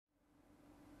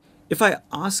If I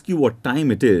ask you what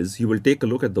time it is, you will take a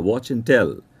look at the watch and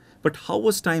tell. But how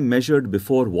was time measured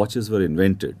before watches were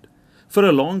invented? For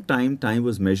a long time, time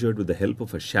was measured with the help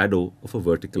of a shadow of a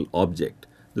vertical object.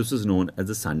 This is known as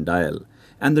the sundial.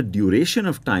 And the duration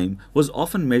of time was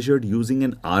often measured using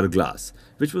an hourglass,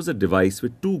 which was a device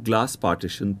with two glass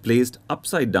partitions placed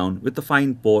upside down with a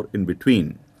fine pore in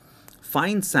between.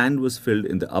 Fine sand was filled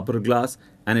in the upper glass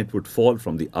and it would fall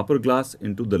from the upper glass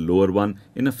into the lower one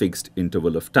in a fixed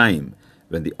interval of time.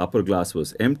 When the upper glass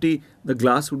was empty, the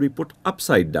glass would be put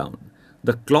upside down.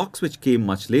 The clocks which came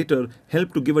much later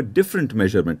helped to give a different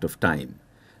measurement of time.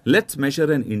 Let's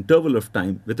measure an interval of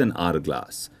time with an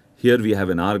hourglass. Here we have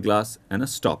an hourglass and a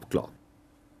stop clock.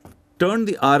 Turn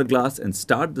the hourglass and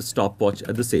start the stopwatch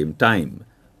at the same time.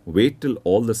 Wait till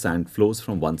all the sand flows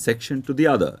from one section to the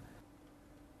other.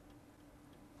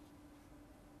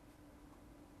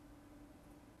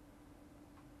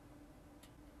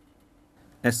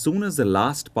 As soon as the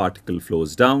last particle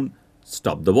flows down,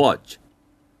 stop the watch.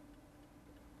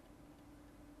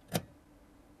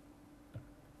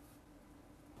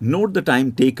 Note the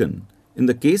time taken. In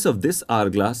the case of this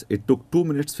hourglass, it took 2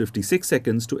 minutes 56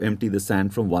 seconds to empty the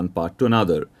sand from one part to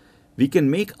another. We can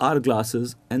make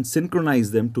hourglasses and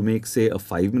synchronize them to make, say, a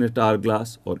 5-minute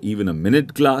hourglass or even a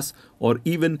minute glass or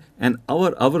even an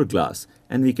hourglass.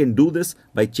 And we can do this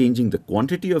by changing the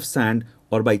quantity of sand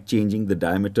or by changing the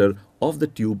diameter of the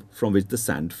tube from which the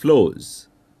sand flows.